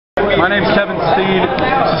My name's Kevin Steed.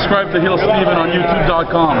 Subscribe to Heel Steven on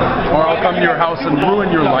YouTube.com, or I'll come to your house and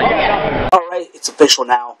ruin your life. Alright, it's official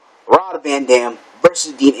now. Rob Van Dam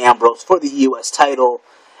versus Dean Ambrose for the U.S. title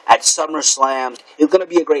at Summerslam. It's going to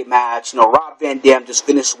be a great match. You know, Rob Van Dam just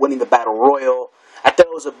finished winning the Battle Royal. I thought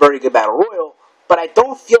it was a very good Battle Royal, but I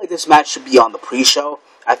don't feel like this match should be on the pre-show.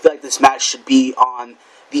 I feel like this match should be on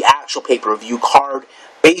the actual pay-per-view card,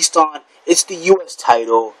 based on it's the U.S.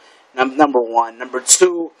 title, number one. Number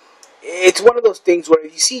two, it's one of those things where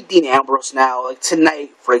if you see Dean Ambrose now, like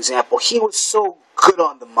tonight, for example, he was so good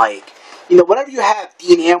on the mic. You know, whenever you have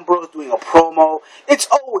Dean Ambrose doing a promo, it's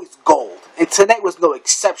always gold. And tonight was no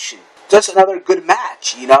exception. Just another good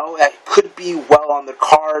match, you know, that could be well on the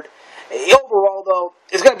card. Overall, though,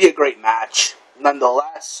 it's going to be a great match.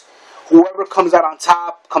 Nonetheless, whoever comes out on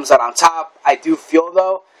top, comes out on top. I do feel,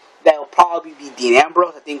 though, that it'll probably be Dean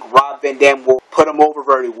Ambrose. I think Rob Van Dam will put him over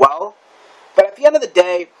very well. But at the end of the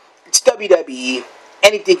day, it's WWE.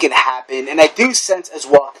 Anything can happen. And I do sense as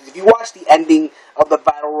well, because if you watch the ending of the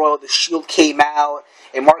Battle Royal, the Shield came out,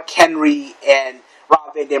 and Mark Henry and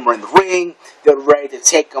Rob Van Dam were in the ring. They were ready to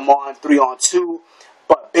take them on 3-on-2.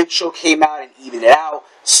 But Big Show came out and evened it out.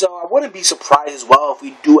 So I wouldn't be surprised as well if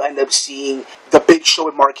we do end up seeing the Big Show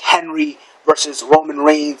with Mark Henry versus Roman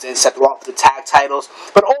Reigns and Seth Rollins for the tag titles.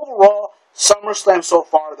 But overall, SummerSlam so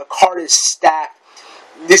far, the card is stacked.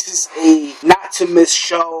 This is a not-to-miss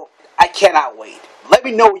show. I cannot wait. Let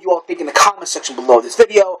me know what you all think in the comment section below this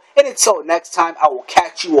video. And until next time, I will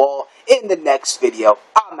catch you all in the next video.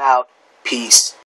 I'm out. Peace.